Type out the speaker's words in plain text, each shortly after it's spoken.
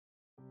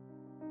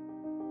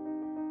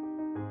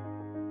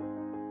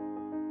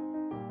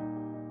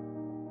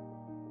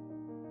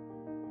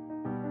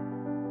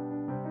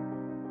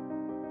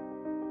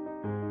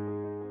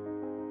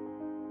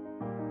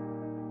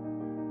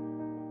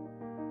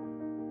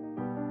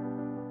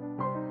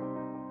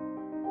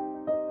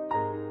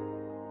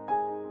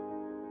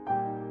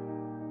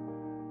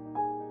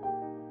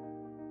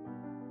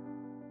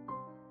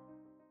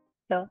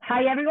So,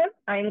 hi everyone,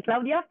 I'm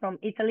Claudia from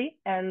Italy,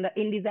 and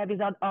in this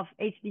episode of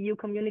HDYou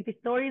Community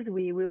Stories,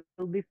 we will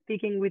be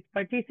speaking with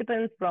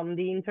participants from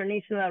the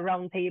International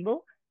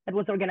Roundtable that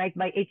was organized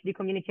by HD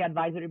Community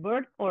Advisory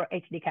Board, or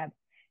HDCAB.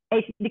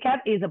 HDCAB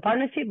is a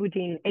partnership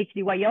between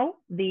HDYO,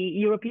 the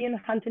European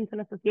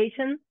Huntington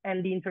Association,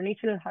 and the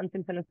International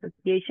Huntington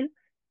Association,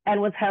 and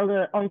was held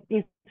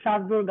in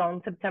Strasbourg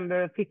on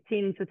September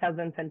 15,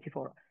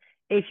 2024.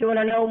 If you want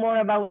to know more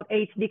about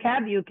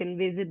HDCAB, you can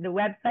visit the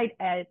website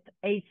at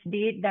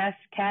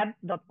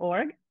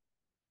hd-cab.org.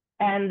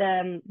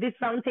 And this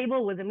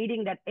roundtable was a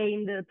meeting that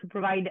aimed to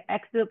provide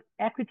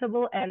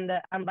equitable and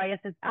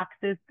unbiased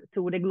access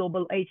to the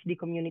global HD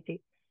community.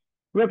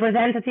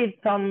 Representatives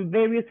from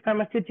various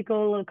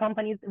pharmaceutical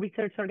companies,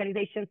 research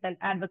organizations, and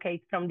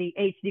advocates from the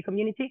HD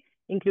community,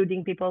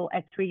 including people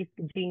at risk,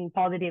 gene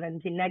positive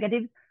and gene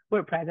negative,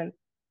 were present.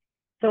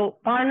 So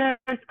partners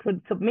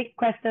could submit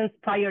questions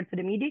prior to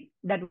the meeting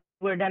that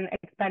were then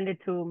expanded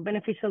to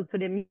beneficial to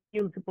the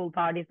multiple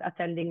parties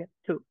attending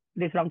to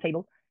this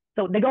roundtable.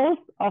 So the goals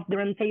of the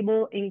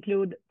roundtable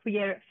include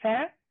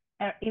fair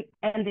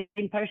and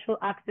impartial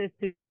access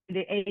to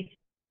the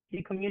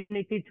HD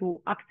community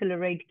to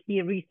accelerate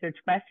key research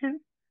questions,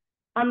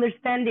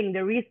 understanding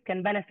the risk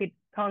and benefit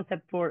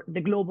concept for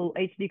the global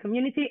HD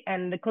community,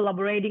 and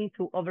collaborating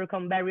to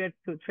overcome barriers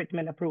to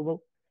treatment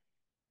approval.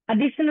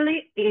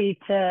 Additionally,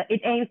 it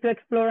aims to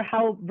explore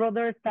how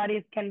broader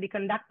studies can be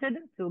conducted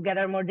to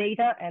gather more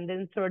data and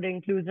ensure the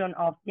inclusion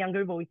of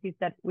younger voices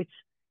which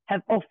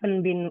have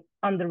often been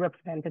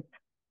underrepresented.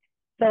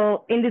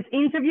 So in this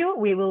interview,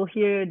 we will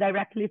hear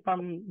directly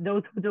from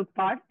those who took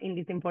part in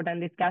this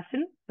important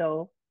discussion.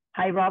 So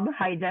hi, Rob.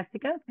 Hi,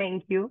 Jessica.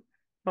 Thank you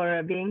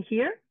for being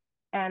here.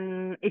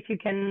 And if you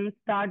can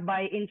start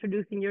by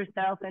introducing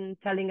yourself and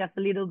telling us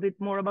a little bit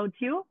more about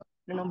you. I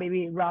don't know,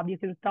 maybe Rob, you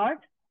can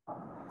start.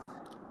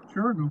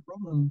 Sure, no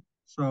problem.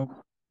 So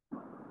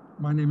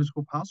my name is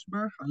Rob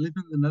Haasberg. I live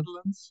in the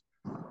Netherlands,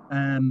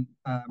 and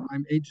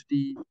I'm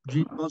HD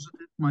gene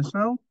positive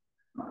myself,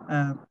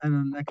 and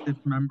an active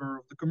member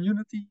of the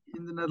community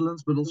in the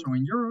Netherlands, but also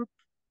in Europe,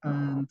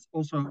 and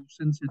also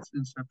since its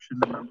inception,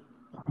 a member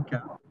of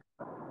HDCAB.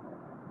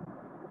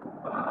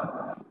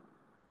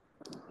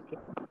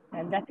 Okay.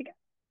 And Jessica?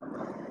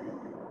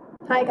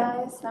 Hi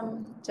guys,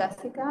 I'm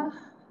Jessica.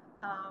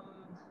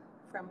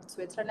 From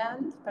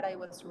Switzerland, but I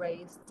was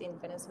raised in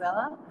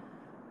Venezuela,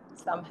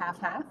 so I'm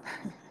half-half.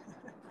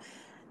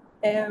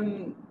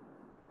 I'm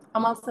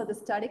also the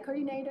study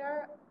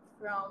coordinator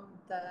from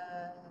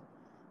the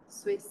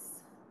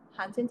Swiss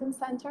Huntington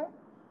Center.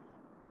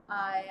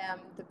 I am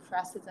the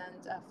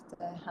president of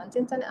the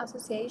Huntington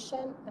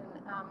Association, and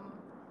I'm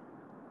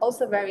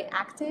also very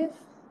active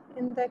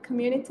in the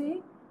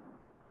community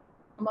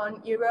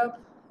among Europe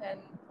and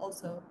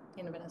also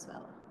in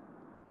Venezuela.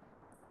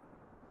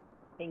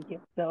 Thank you.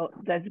 So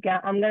Jessica,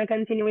 I'm going to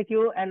continue with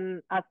you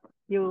and ask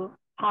you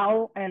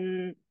how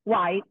and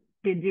why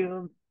did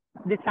you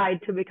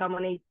decide to become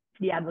an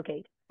HD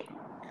advocate?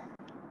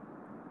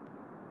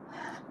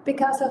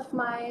 Because of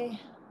my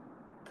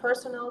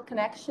personal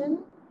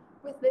connection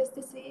with this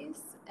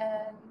disease,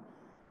 and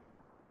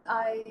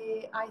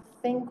I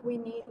think we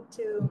need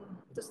to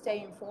stay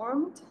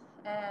informed,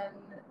 and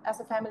as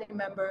a family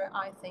member,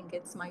 I think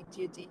it's my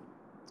duty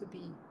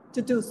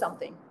to do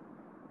something.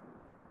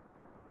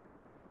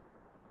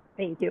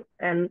 Thank you.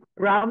 And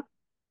Rob,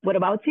 what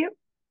about you?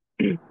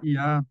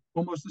 Yeah,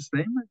 almost the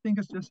same, I think,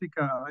 as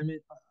Jessica. I mean,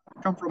 I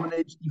come from an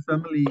HD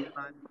family, and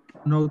I've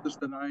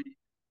noticed that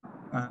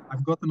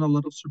I've gotten a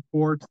lot of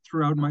support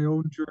throughout my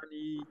own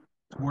journey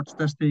towards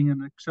testing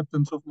and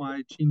acceptance of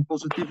my gene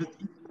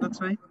positivity, let's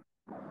say.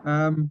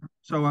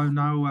 So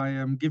I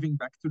am giving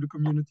back to the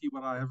community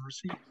what I have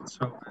received.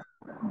 So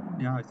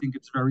yeah, I think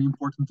it's very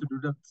important to do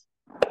that.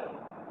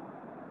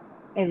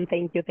 And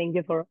thank you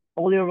for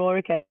all your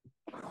work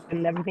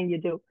and everything you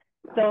do.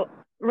 So,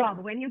 Rob,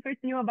 when you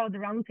first knew about the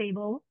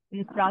roundtable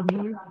in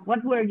Strasbourg,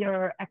 what were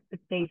your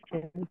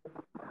expectations?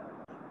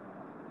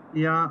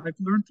 Yeah, I've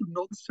learned to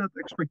not set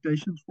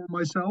expectations for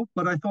myself,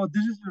 but I thought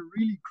this is a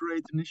really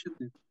great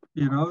initiative.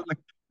 Like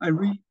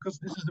because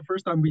this is the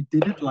first time we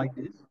did it like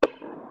this,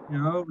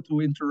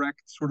 to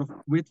interact sort of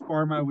with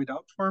pharma,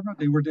 without pharma.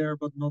 They were there,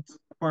 but not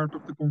part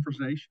of the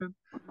conversation.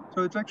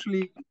 So it's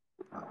actually,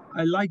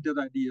 I like that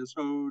idea.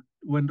 So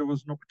when there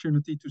was an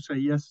opportunity to say,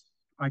 yes,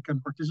 I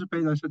can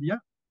participate, I said, yeah,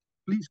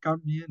 please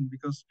count me in,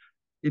 because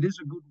it is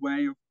a good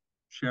way of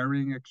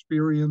sharing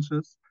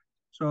experiences.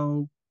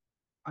 So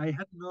I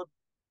had not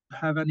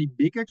have any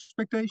big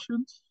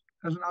expectations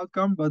as an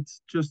outcome, but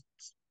just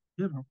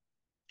to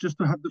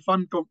have the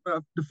fun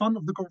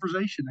of the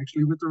conversation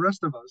actually with the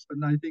rest of us.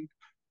 And I think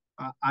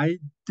I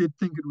did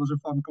think it was a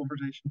fun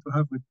conversation to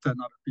have with 10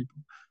 other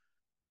people.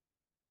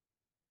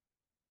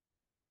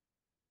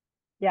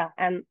 Yeah,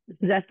 and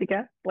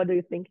Jessica, what do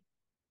you think?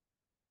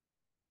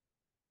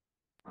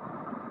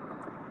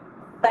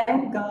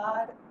 Thank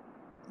God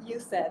you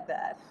said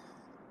that.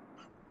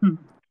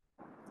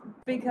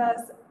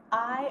 Because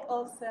I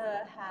also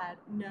had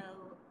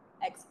no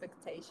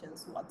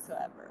expectations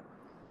whatsoever.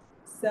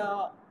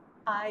 So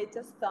I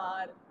just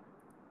thought,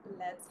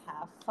 let's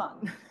have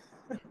fun,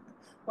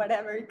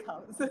 whatever it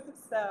comes.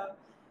 So,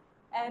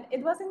 and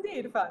it was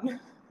indeed fun.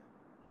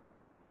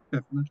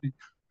 Definitely.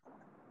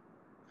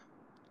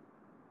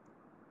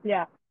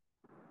 Yeah.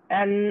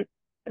 And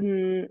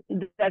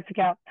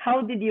Jessica,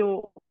 how did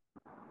you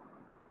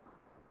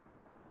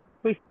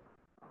prepare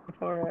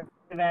for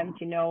the event,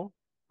 you know?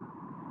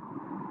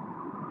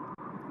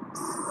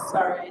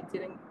 Sorry, I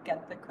didn't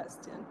get the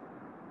question.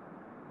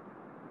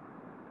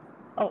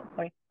 Oh,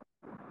 sorry.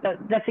 So,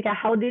 Jessica,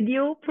 how did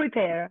you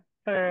prepare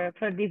for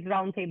this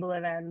roundtable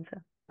event?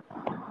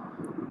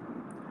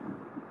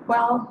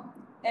 Well,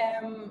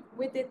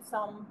 we did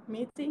some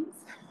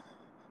meetings,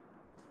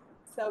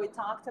 so we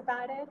talked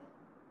about it,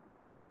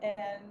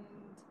 and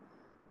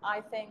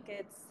I think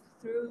it's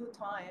through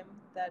time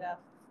that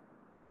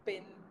I've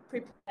been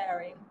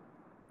preparing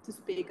to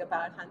speak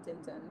about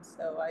Huntington.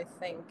 So I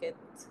think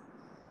it's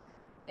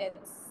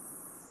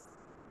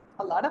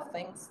a lot of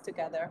things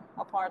together,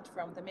 apart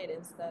from the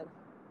meetings that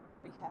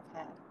we have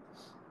had.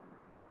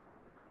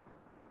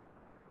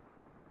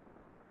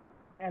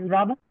 And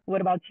Rob,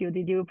 what about you?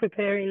 Did you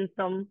prepare in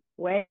some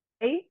way?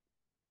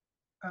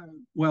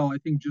 Well, I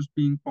think just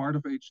being part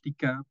of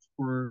HDCAP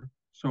for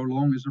so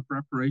long is a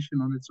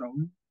preparation on its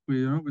own.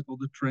 With all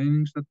the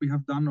trainings that we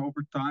have done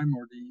over time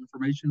or the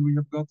information we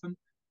have gotten.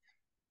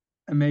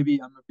 And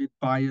maybe I'm a bit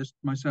biased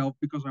myself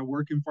because I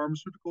work in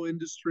pharmaceutical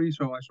industry,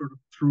 so I sort of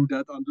through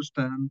that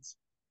understand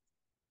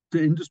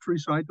the industry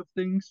side of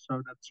things.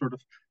 So that's sort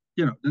of,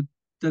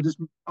 that is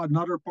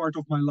another part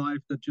of my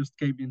life that just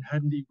came in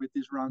handy with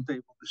this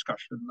roundtable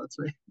discussion, let's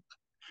say.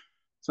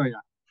 So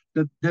yeah,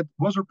 that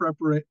was a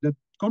preparation that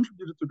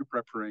contributed to the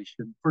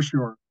preparation for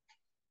sure.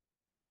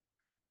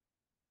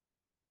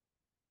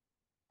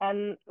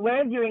 And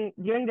where during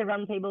the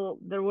roundtable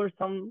there were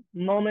some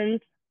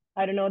moments,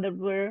 I don't know, that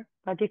were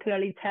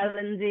particularly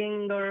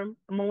challenging or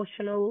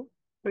emotional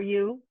for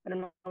you? I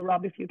don't know,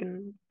 Rob, if you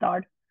can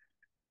start.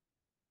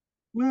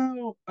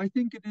 Well, I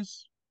think it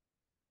is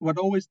what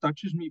always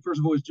touches me, first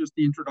of all, is just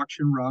the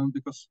introduction round,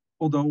 because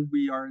although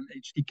we are in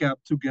HDCAP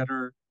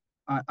together,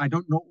 I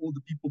don't know all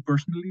the people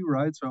personally,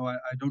 right? So I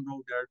don't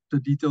know the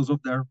details of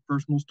their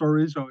personal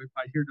stories. So if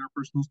I hear their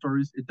personal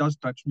stories, it does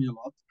touch me a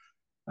lot.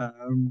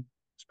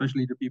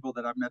 Especially the people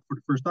that I've met for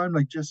the first time,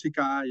 like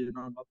Jessica,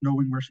 not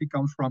knowing where she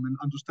comes from and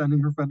understanding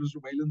her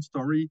Venezuelan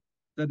story.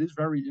 That is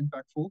very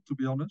impactful, to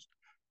be honest.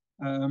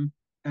 And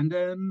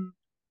then,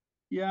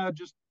 yeah,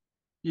 just,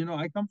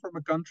 I come from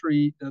a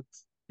country that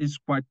is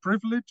quite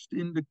privileged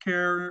in the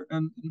care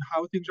and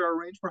how things are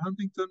arranged for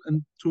Huntington,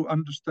 and to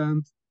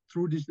understand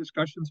through these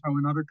discussions how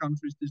in other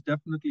countries this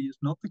definitely is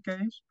not the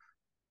case.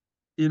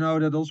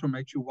 That also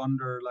makes you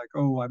wonder, like,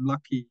 oh, I'm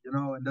lucky,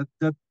 and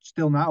that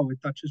still now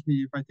it touches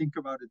me if I think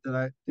about it,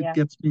 it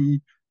gets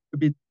me a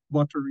bit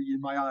watery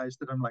in my eyes,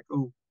 that I'm like,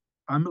 oh,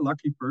 I'm a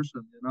lucky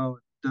person,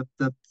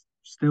 that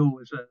still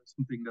is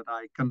something that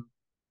I can,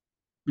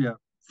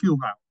 feel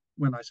now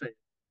when I say it.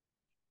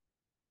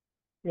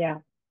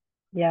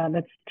 Yeah,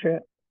 that's true.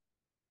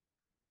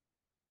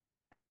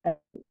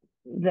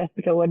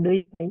 Jessica, what do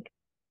you think?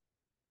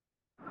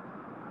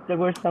 There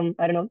were some,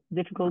 I don't know,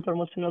 difficult or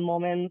emotional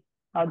moments.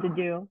 How did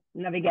you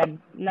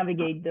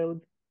navigate those?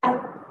 I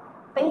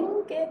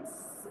think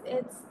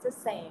it's the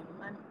same.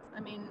 I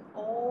mean,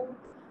 all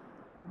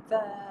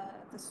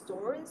the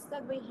stories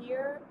that we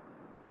hear,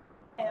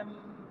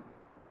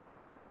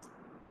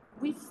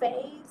 we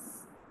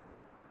face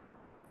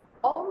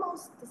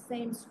almost the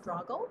same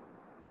struggle,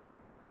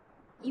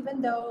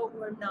 even though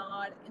we're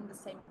not in the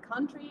same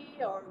country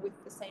or with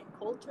the same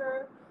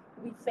culture.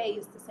 We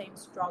face the same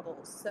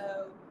struggles.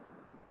 So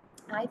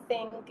I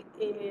think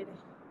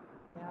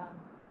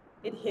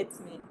it hits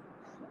me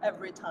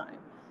every time.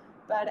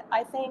 But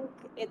I think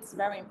it's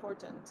very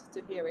important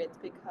to hear it,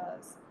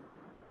 because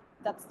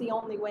that's the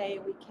only way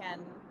we can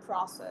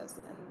process,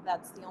 and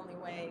that's the only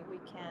way we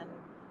can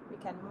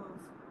move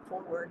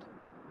forward.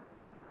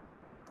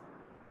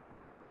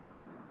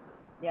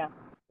 Yeah,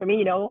 for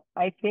me,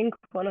 I think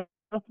one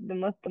of the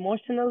most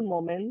emotional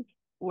moments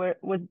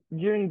was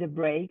during the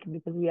break,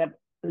 because we had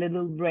a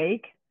little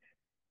break,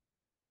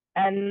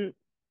 and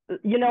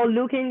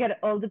looking at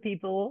all the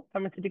people,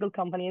 pharmaceutical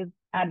companies,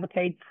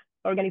 advocates,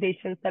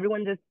 organizations,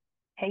 everyone just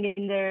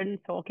hanging there and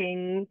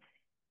talking.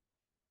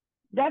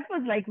 That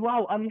was like,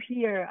 wow, I'm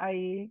here.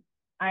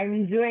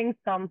 I'm doing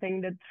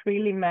something that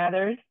really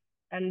matters,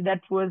 and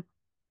that was,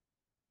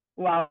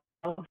 wow,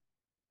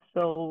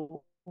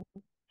 so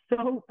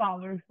so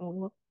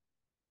powerful.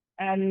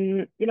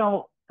 And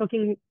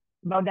talking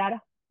about that,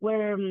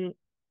 where I'm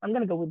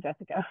gonna go with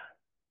Jessica.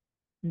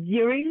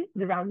 During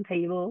the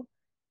roundtable,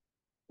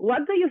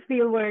 what do you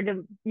feel were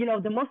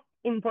the most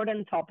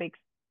important topics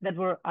that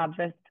were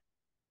addressed,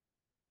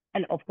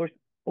 and of course,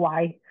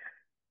 why?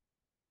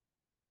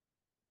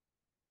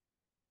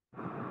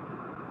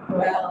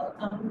 Well,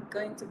 I'm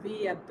going to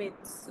be a bit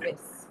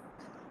Swiss.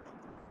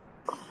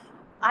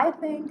 I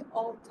think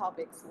all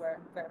topics were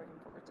very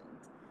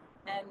important,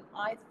 and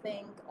I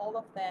think all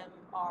of them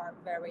are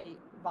very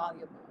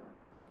valuable.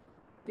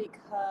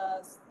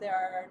 because there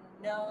are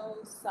no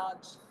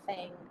such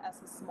thing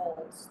as a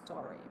small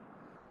story.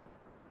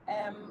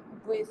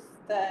 With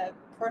the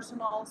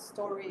personal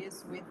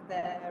stories, with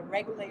the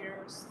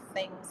regulators'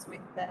 things,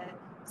 with the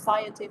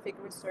scientific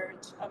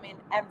research, I mean,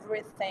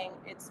 everything,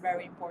 it's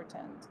very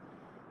important.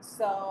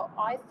 So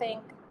I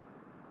think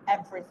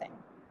everything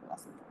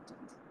was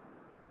important.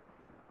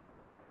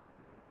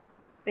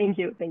 Thank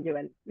you,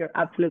 and you're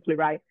absolutely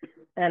right.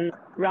 And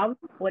Rob,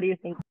 what do you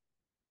think?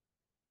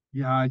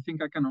 Yeah, I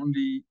think I can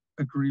only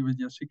agree with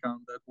Jessica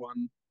on that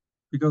one,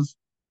 because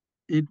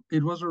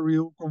it was a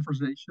real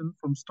conversation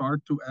from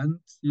start to end,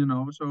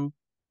 so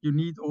you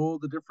need all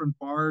the different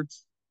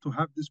parts to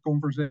have this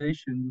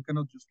conversation. You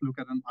cannot just look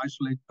at an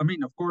isolate. I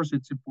mean, of course,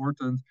 it's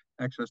important,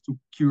 access to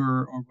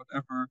cure or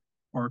whatever,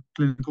 or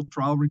clinical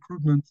trial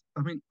recruitment.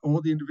 I mean, all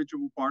the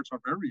individual parts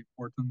are very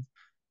important,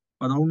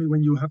 but only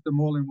when you have them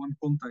all in one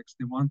context,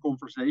 in one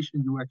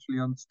conversation, you actually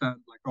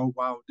understand, like, oh,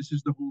 wow, this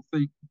is the whole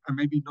thing. And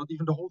maybe not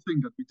even the whole thing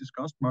that we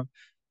discussed, but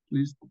at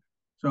least.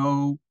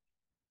 So,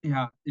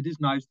 yeah, it is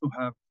nice to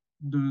have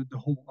the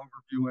whole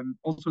overview, and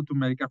also to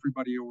make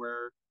everybody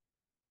aware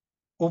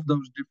of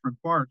those different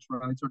parts,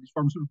 right? So these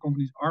pharmaceutical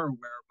companies are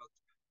aware, but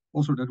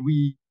also that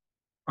we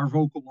are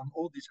vocal on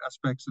all these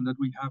aspects and that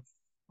we have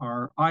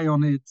our eye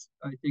on it.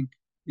 I think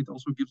it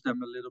also gives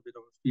them a little bit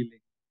of a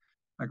feeling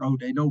like, oh,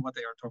 they know what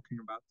they are talking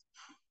about.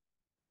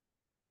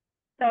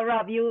 So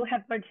Rob, you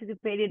have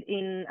participated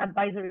in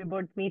advisory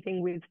board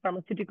meeting with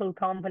pharmaceutical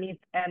companies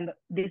and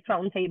this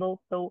roundtable.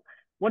 So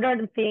what are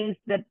the things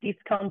that these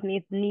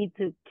companies need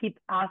to keep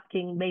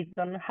asking based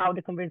on how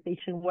the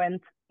conversation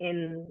went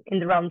in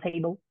the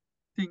roundtable?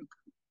 I think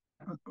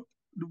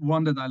the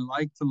one that I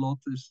liked a lot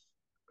is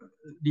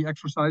the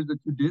exercise that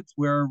you did,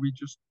 where we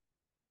just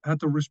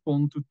had to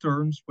respond to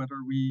terms,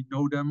 whether we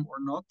know them or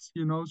not,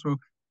 so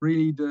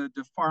really the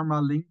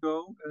pharma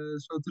lingo,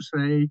 so to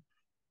say.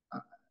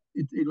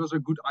 It was a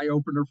good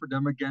eye-opener for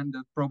them again,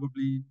 that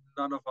probably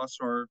none of us,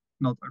 or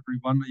not every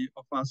one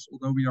of us,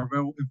 although we are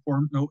well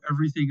informed, know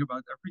everything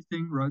about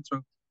everything, right?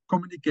 So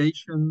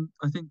communication,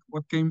 I think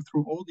what came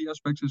through all the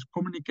aspects is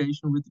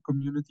communication with the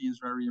community is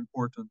very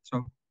important.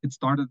 So it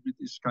started with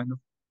this kind of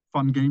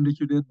fun game that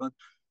you did, but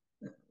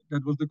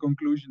that was the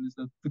conclusion, is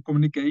that the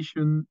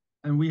communication,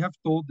 and we have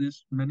told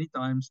this many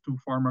times to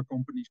pharma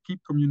companies, keep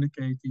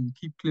communicating,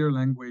 keep clear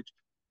language.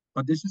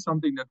 But this is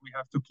something that we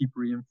have to keep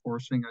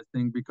reinforcing, I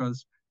think,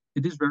 because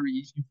it is very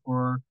easy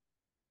for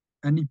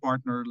any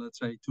partner, let's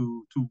say,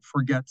 to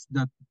forget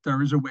that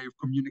there is a way of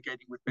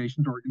communicating with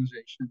patient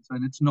organizations,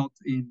 and it's not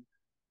in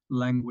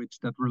language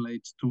that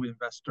relates to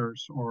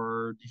investors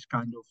or these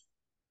kind of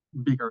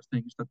bigger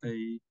things that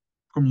they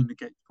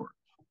communicate for.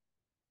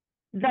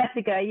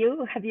 Jessica,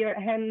 you have your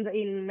hand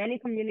in many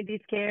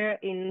communities care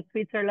in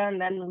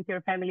Switzerland and with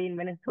your family in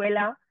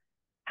Venezuela.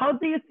 How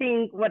do you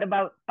think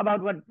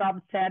about what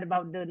Bob said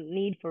about the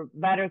need for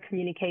better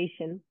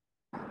communication?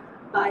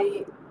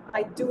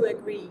 I do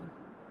agree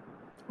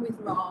with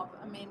Rob.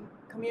 I mean,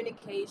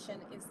 communication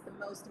is the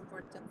most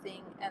important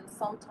thing, and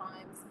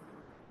sometimes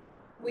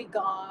we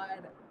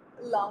got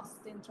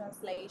lost in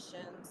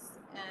translations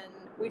and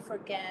we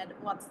forget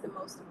what's the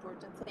most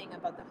important thing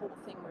about the whole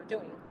thing we're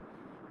doing.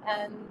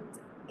 And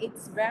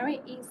it's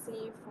very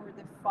easy for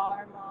the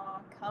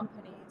pharma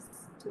companies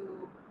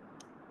to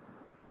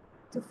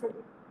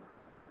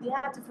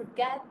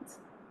forget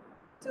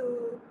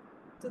to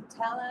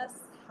tell us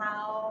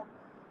how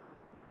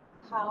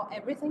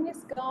everything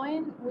is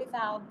going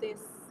without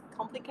these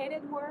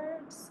complicated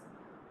words.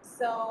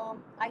 So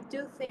I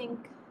do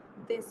think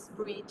this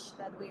bridge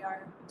that we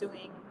are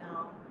doing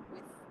now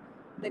with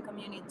the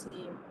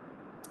community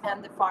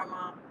and the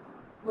pharma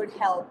would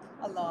help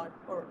a lot,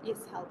 or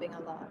is helping a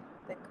lot,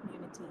 the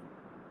community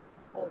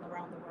all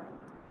around the world.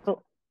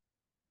 So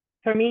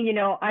for me,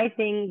 I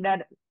think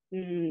that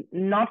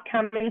not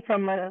coming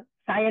from a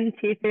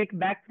scientific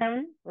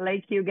background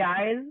like you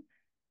guys,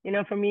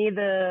 for me,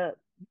 the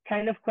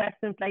kind of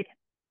questions like,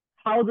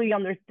 how do you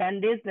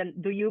understand this?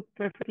 And do you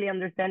perfectly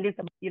understand this,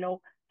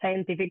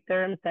 scientific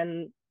terms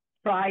and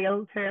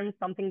trial terms,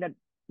 something that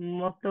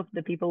most of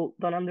the people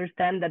don't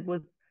understand, that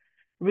was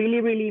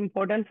really, really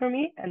important for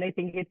me. And I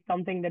think it's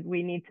something that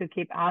we need to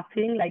keep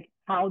asking, like,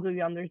 how do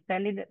you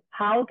understand it?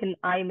 How can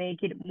I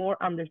make it more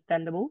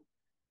understandable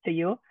to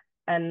you?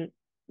 And,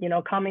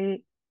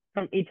 coming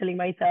from Italy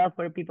myself,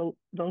 where people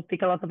don't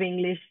speak a lot of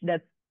English,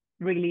 that's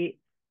really,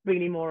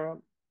 really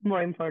more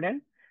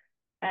important.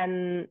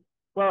 And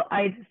well,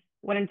 I just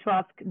wanted to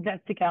ask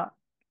Jessica,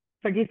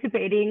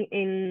 participating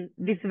in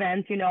this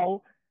event,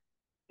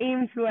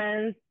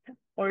 influenced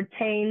or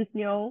changed,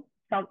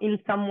 in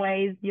some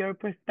ways, your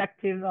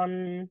perspective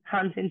on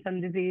Huntington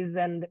disease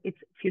and its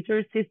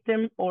future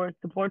system or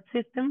support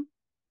system?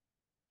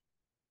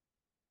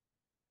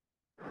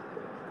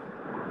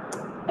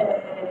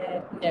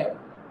 No,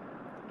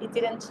 it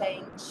didn't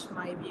change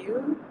my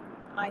view.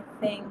 I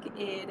think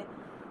it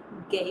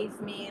gave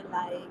me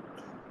like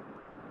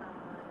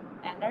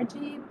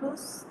energy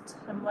boost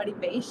and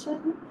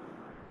motivation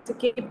to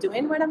keep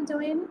doing what I'm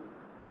doing.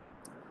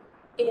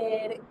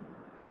 It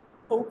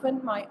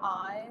opened my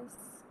eyes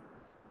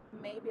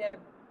maybe a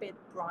bit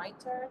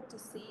brighter to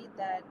see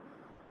that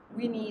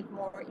we need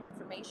more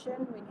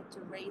information, we need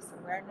to raise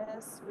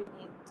awareness, we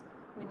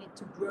need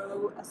to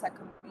grow as a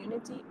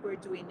community. We're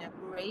doing a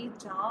great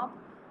job,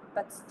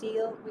 but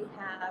still we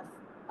have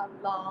a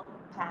long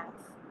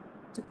path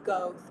to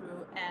go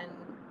through, and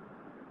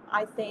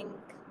I think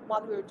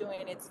what we're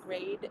doing is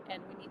great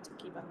and we need to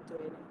keep on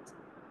doing it.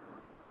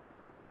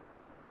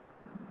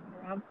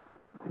 Rob,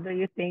 what do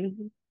you think?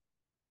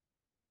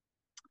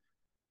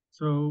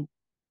 So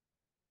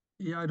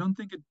yeah, I don't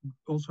think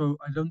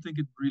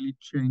it really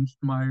changed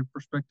my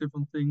perspective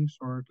on things,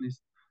 or at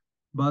least,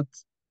 but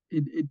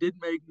it did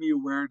make me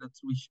aware that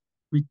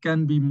we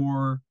can be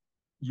more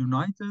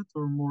united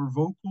or more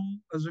vocal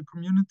as a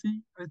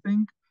community, I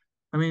think.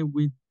 I mean,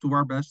 we do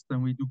our best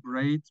and we do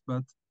great,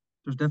 but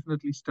there's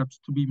definitely steps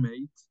to be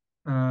made.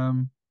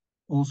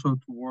 Also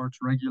towards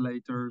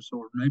regulators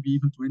or maybe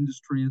even to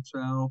industry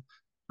itself.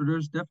 So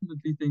there's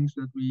definitely things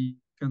that we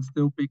can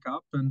still pick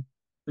up, and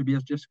maybe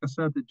as Jessica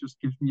said, it just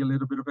gives me a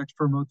little bit of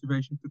extra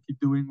motivation to keep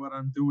doing what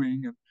I'm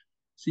doing and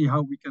see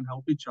how we can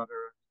help each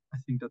other. I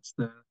think that's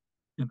the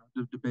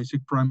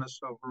basic premise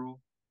overall.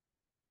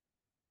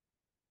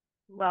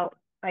 Well,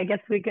 I guess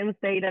we can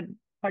say that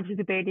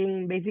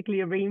participating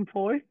basically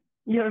reinforced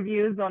your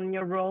views on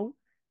your role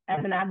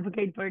as an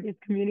advocate for this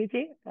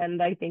community.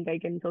 And I think I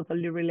can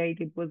totally relate.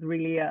 It was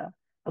really a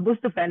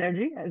boost of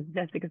energy, as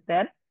Jessica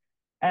said.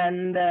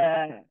 And,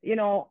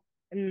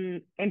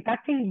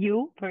 impacting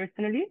you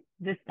personally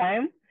this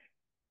time,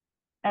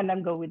 and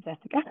I'm going with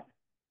Jessica.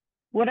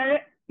 What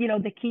are,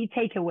 the key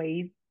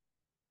takeaways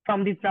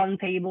from this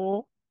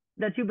roundtable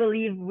that you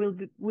believe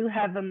will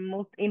have the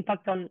most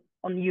impact on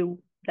you,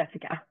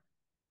 Jessica?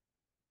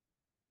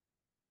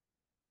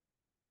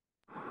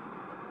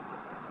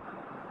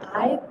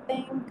 I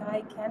think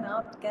I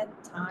cannot get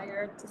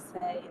tired to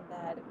say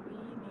that we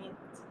need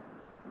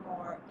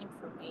more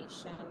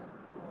information,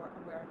 more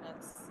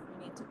awareness.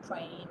 We need to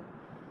train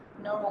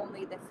not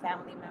only the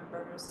family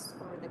members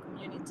or the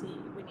community,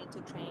 we need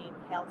to train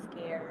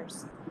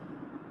healthcares,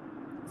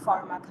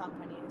 pharma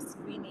companies.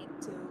 We need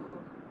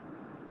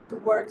to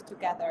work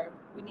together.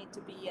 We need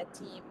to be a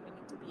team. We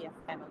need to be a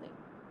family.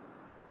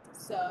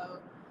 So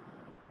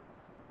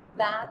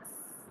that's,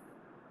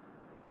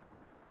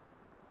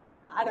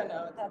 I don't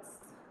know,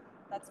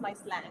 that's my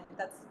slang.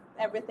 That's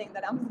everything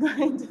that I'm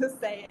going to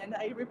say, and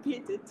I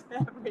repeat it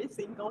every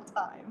single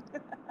time.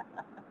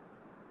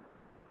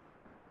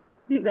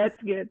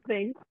 That's good.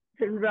 Thanks.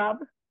 Rob,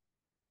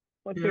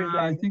 what's your Yeah,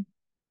 slang? I think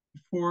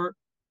for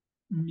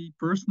me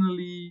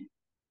personally,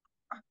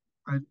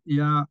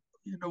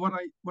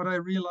 what I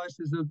realized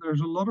is that there's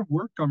a lot of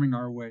work coming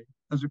our way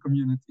as a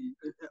community.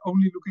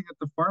 Only looking at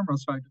the pharma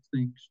side of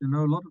things, a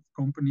lot of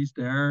companies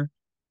there,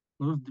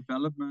 a lot of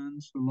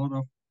developments, a lot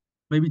of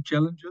maybe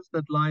challenges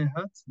that lie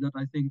ahead that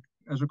I think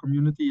as a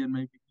community, and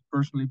maybe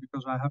personally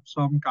because I have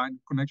some kind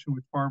of connection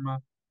with pharma,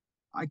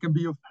 I can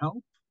be of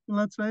help,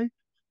 let's say.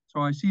 So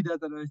I see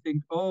that and I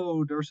think,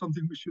 oh, there's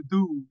something we should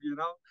do.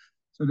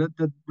 So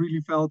that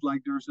really felt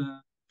like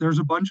there's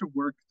a bunch of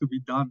work to be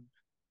done,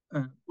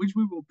 which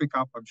we will pick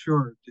up, I'm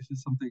sure. This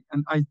is something,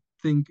 and I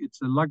think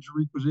it's a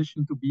luxury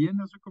position to be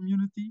in as a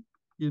community.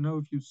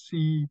 If you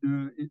see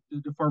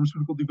the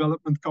pharmaceutical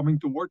development coming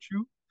towards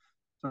you.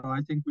 So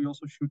I think we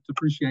also should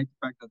appreciate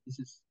the fact that this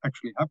is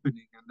actually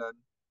happening, and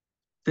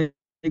then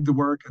take the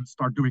work and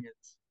start doing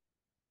it.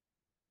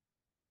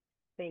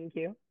 Thank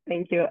you.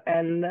 Thank you.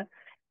 And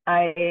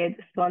I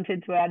just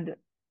wanted to add,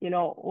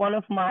 one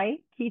of my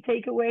key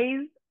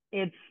takeaways,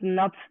 it's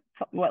not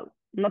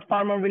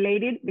pharma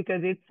related,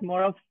 because it's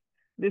more of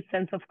this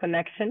sense of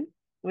connection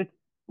with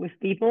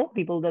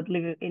people that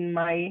live in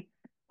my,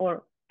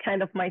 or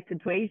kind of my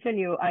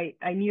situation.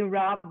 I knew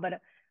Rob, but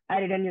I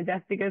didn't know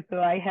Jessica, so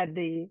I had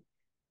the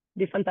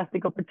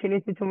fantastic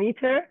opportunity to meet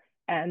her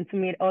and to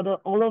meet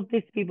all of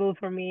these people.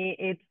 For me,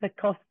 it's a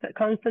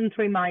constant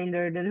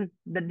reminder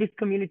that this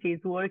community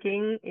is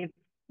working. It's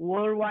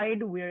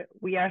worldwide.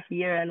 We are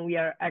here and we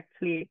are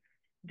actually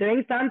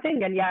doing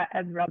something. And yeah,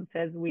 as Rob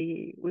says,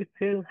 we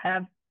still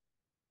have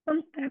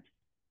some steps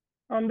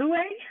on the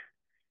way,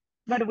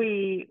 but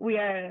we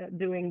are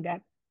doing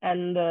that.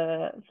 And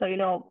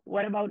so,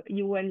 what about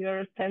you and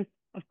your sense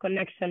of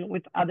connection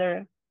with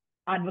other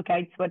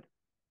advocates?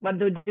 What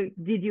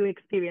did you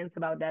experience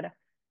about that,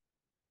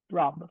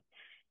 Rob?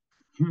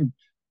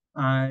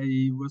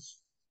 I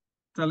was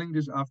telling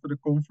this after the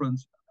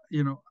conference.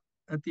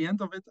 At the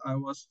end of it,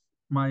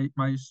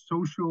 my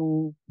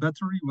social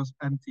battery was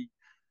empty,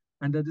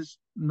 and that is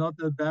not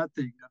a bad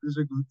thing. That is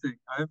a good thing.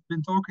 I've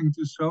been talking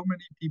to so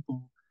many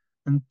people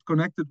and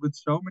connected with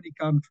so many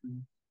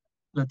countries.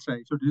 Let's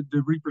say, so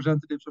the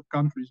representatives of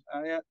countries.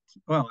 I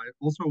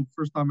also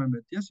first time I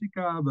met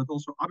Jessica, but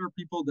also other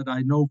people that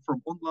I know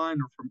from online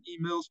or from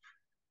emails.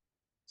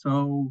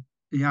 So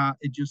yeah,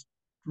 it just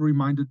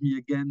reminded me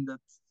again that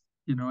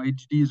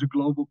HD is a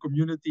global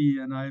community,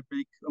 and I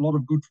make a lot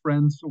of good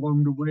friends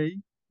along the way,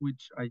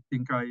 which I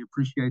think I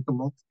appreciate a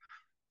lot.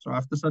 So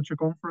after such a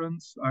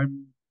conference,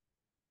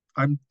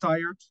 I'm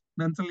tired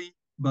mentally,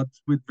 but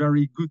with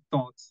very good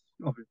thoughts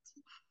of it.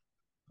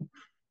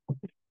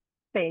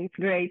 Thanks,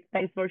 great.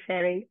 Thanks for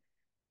sharing.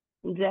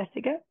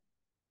 Jessica?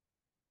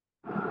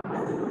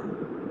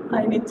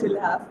 I need to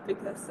laugh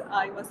because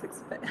I was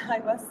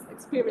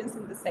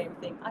experiencing the same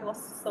thing. I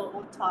was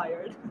so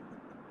tired.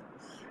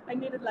 I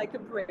needed like a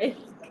break.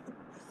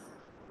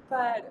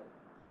 But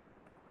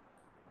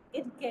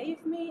it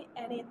gave me,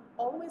 and it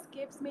always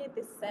gives me,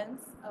 this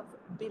sense of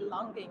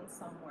belonging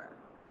somewhere.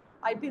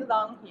 I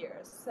belong here,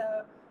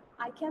 so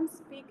I can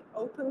speak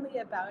openly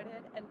about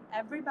it, and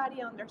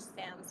everybody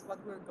understands what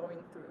we're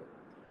going through.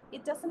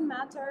 It doesn't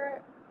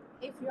matter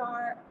if you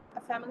are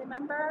a family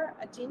member,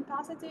 a gene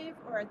positive,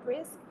 or at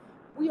risk.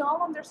 We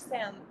all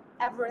understand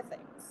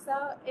everything.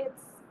 So it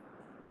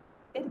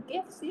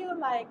gives you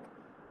like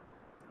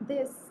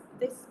this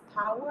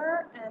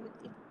power, and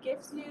it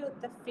gives you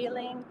the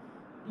feeling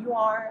you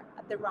are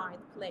at the right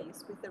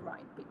place with the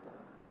right people.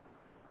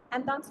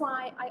 And that's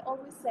why I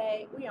always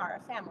say we are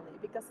a family,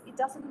 because it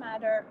doesn't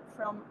matter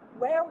from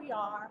where we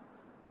are,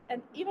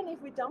 and even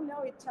if we don't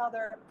know each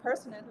other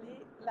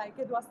personally, like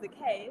it was the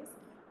case,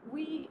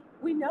 we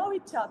know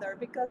each other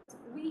because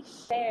we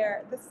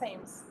share the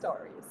same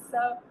stories.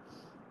 So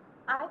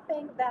I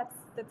think that's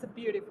a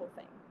beautiful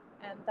thing,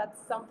 and that's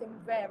something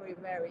very,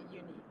 very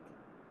unique.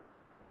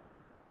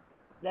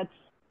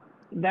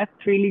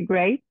 That's really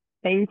great.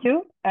 Thank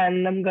you.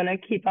 And I'm gonna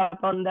keep up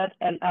on that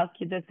and ask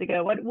you,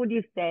 Jessica, what would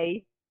you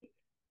say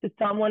to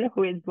someone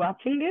who is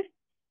watching this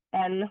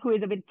and who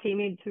is a bit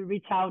timid to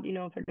reach out,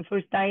 for the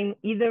first time,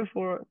 either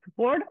for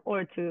support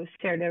or to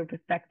share their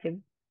perspective?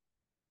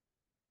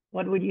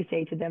 What would you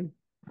say to them?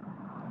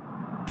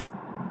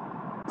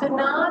 Do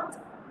not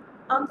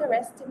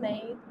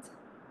underestimate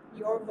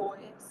your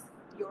voice,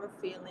 your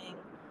feeling,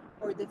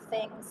 or the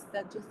things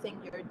that you think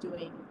you're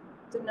doing.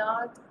 Do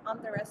not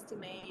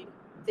underestimate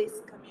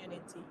this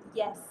community.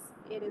 Yes,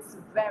 it is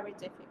very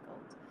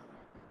difficult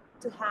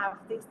to have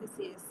this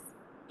disease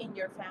in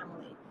your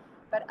family,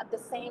 but at the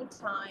same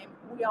time,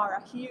 we are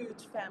a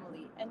huge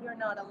family and you're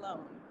not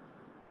alone.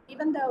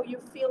 Even though you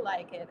feel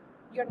like it,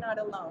 you're not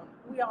alone.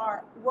 We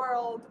are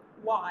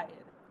worldwide,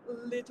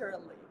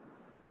 literally.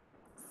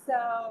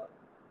 So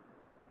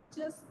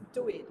just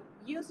do it.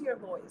 Use your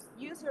voice,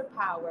 use your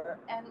power,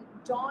 and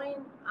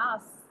join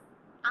us,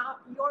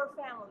 your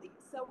family,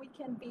 so we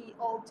can be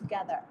all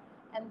together.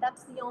 And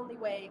that's the only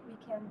way we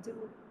can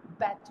do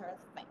better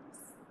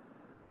things.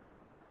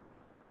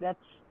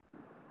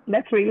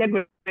 That's really a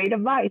great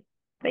advice.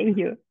 Thank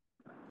you.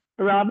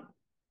 Rob,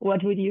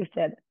 what would you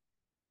say?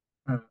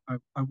 I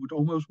would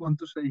almost want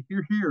to say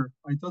here.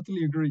 I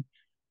totally agree.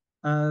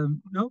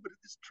 No, but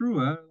it is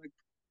true. Like,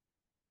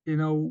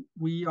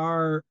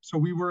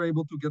 we were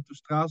able to get to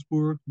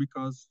Strasbourg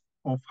because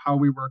of how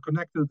we were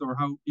connected, or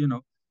how,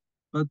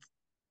 but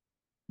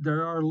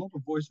there are a lot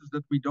of voices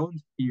that we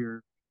don't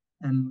hear,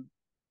 and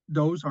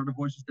those are the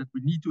voices that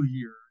we need to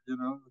hear.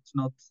 It's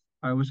not,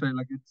 I always say,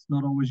 like, it's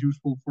not always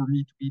useful for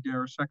me to be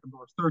there a second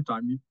or third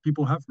time.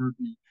 People have heard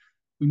me.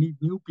 We need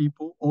new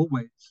people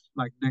always,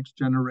 like next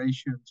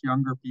generations,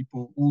 younger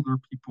people, older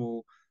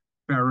people,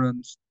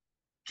 parents,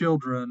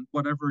 children,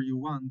 whatever you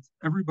want.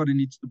 Everybody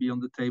needs to be on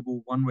the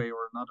table one way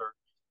or another.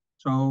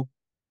 So,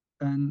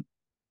 and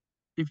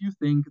if you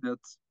think that,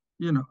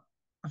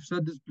 I've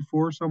said this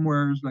before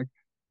somewhere, is like,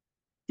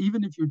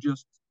 even if you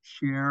just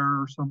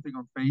share something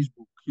on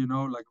Facebook,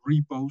 like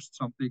repost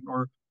something,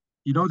 or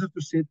you don't have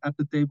to sit at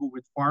the table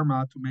with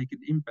pharma to make an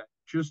impact.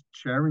 Just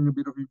sharing a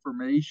bit of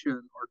information,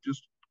 or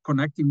just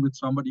connecting with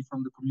somebody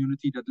from the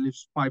community that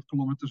lives 5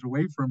 kilometers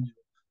away from you,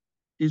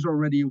 is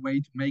already a way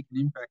to make an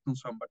impact on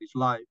somebody's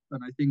life.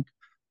 And I think,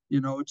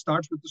 it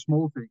starts with the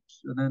small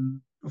things. And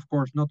then, of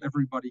course, not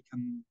everybody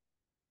can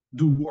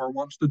do or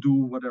wants to do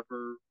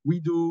whatever we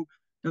do.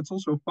 That's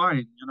also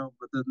fine,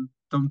 but then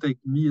don't take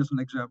me as an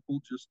example.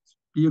 Just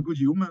be a good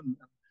human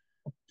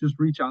and just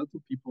reach out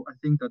to people. I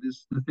think that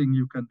is the thing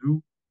you can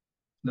do.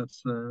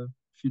 That's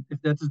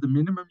if that is the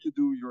minimum you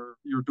do,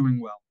 you're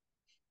doing well.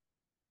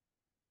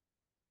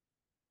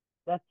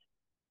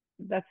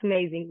 That's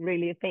amazing,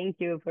 really. Thank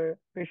you for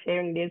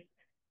sharing this.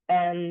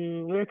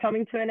 And we're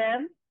coming to an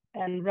end.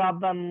 And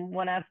Rob, I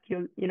want to ask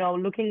you,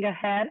 looking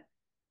ahead,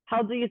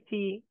 how do you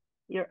see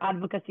your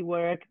advocacy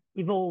work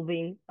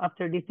evolving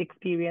after this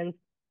experience?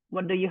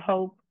 What do you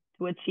hope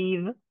to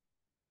achieve?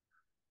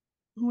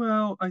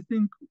 Well, I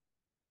think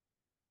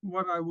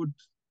what I would,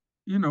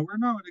 we're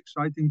now at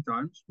exciting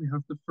times. We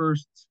have the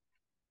first,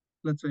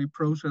 let's say,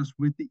 process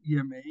with the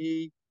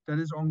EMA that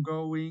is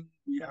ongoing.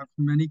 We have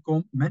many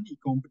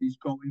companies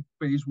going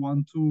phase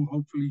 1, 2,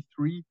 hopefully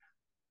 3.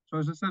 So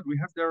as I said, we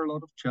have there a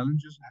lot of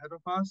challenges ahead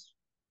of us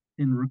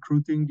in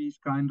recruiting these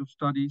kind of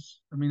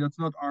studies. I mean, that's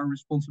not our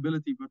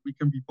responsibility, but we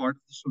can be part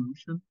of the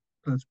solution.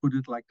 Let's put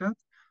it like that.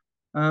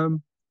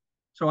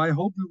 So I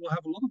hope we will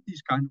have a lot of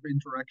these kind of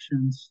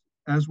interactions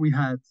as we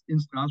had in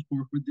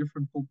Strasbourg with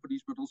different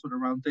companies, but also the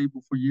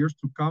roundtable for years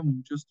to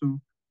come, just to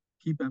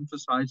keep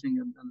emphasizing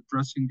and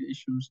addressing the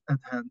issues at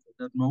hand at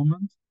that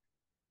moment.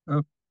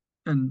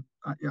 And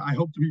I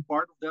hope to be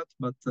part of that,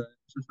 but I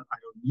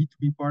don't need to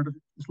be part of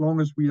it. As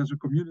long as we as a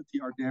community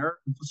are there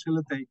and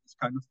facilitate these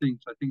kind of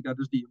things, I think that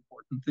is the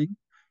important thing.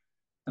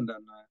 And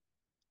then,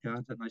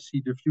 then I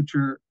see the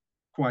future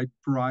quite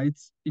bright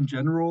in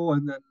general.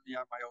 And then,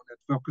 my own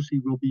advocacy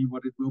will be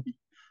what it will be.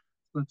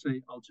 Let's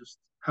say I'll just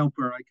help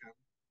where I can.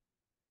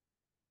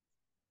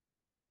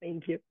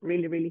 Thank you.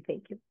 Really, really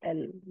thank you.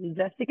 And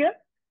Jessica,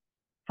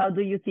 how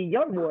do you see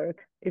your work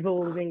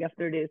evolving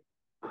after this?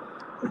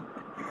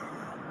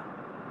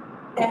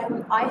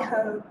 I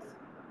hope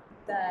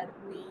that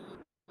we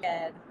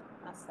get,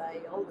 as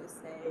I always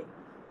say,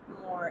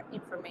 more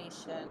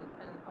information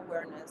and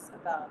awareness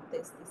about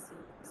this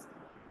disease.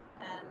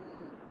 And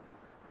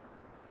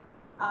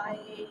I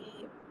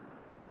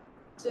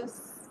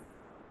just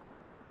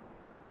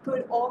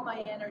put all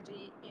my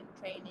energy in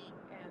training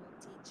and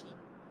teaching,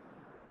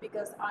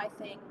 because I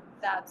think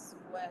that's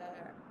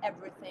where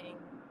everything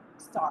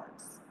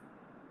starts.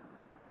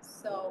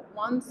 So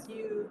once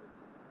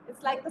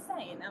it's like the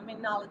saying,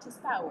 knowledge is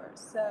power.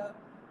 So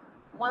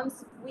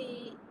once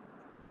we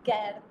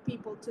get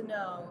people to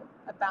know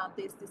about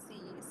this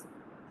disease,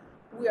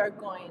 we are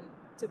going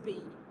to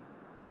be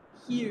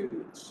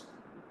huge.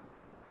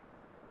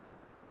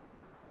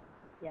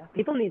 Yeah,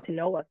 people need to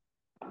know us.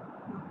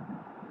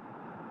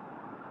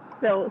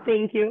 So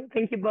thank you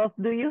both.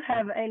 Do you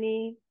have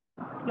any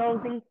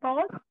closing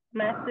thoughts,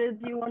 message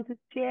you want to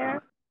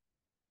share?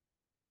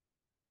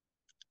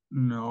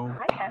 No.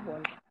 I have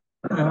one.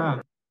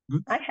 Yeah,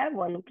 good. I have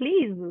one.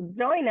 Please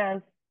join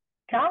us.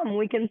 Come,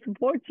 we can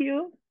support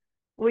you.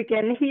 We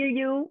can hear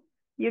you.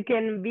 You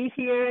can be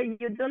here.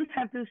 You don't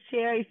have to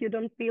share if you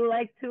don't feel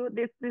like to.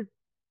 This is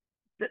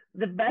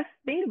the best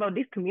thing about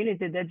this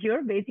community, that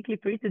you're basically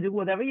free to do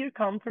whatever you're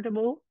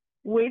comfortable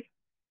with,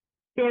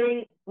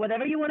 sharing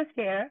whatever you want to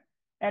share.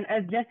 And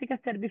as Jessica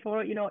said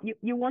before,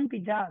 you won't be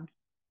judged,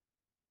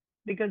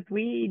 because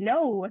we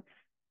know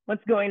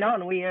what's going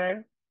on. We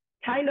are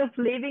kind of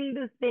living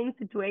the same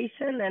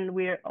situation, and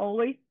we're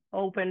always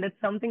open. That's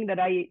something that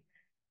I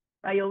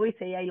always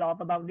say I love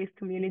about this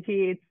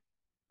community. It's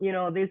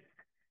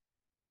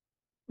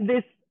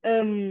this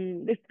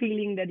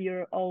feeling that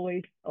you're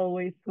always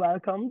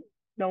welcome,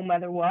 no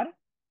matter what.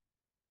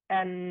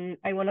 And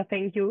I want to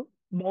thank you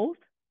both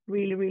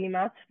really, really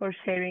much for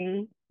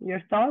sharing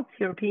your thoughts,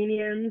 your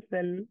opinions,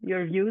 and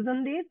your views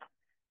on this.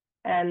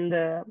 And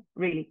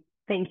really,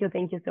 thank you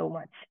so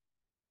much.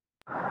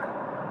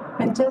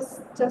 And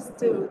just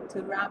to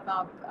wrap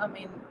up,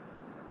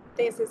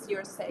 this is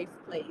your safe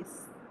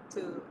place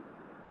to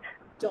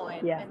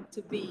join and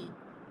to be.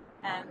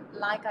 And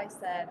like I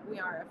said, we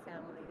are a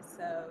family,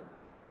 so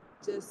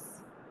just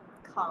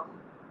come.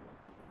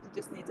 You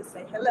just need to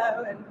say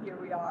hello, and here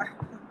we are.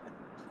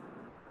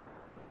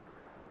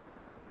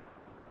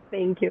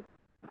 Thank you.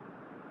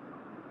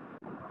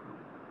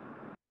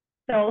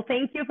 So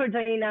thank you for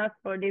joining us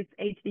for this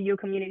HDYou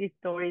Community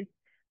Stories.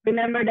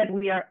 Remember that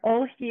we are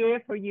all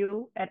here for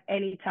you at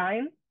any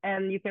time,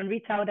 and you can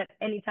reach out at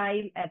any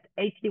time at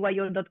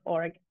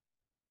hdyu.org.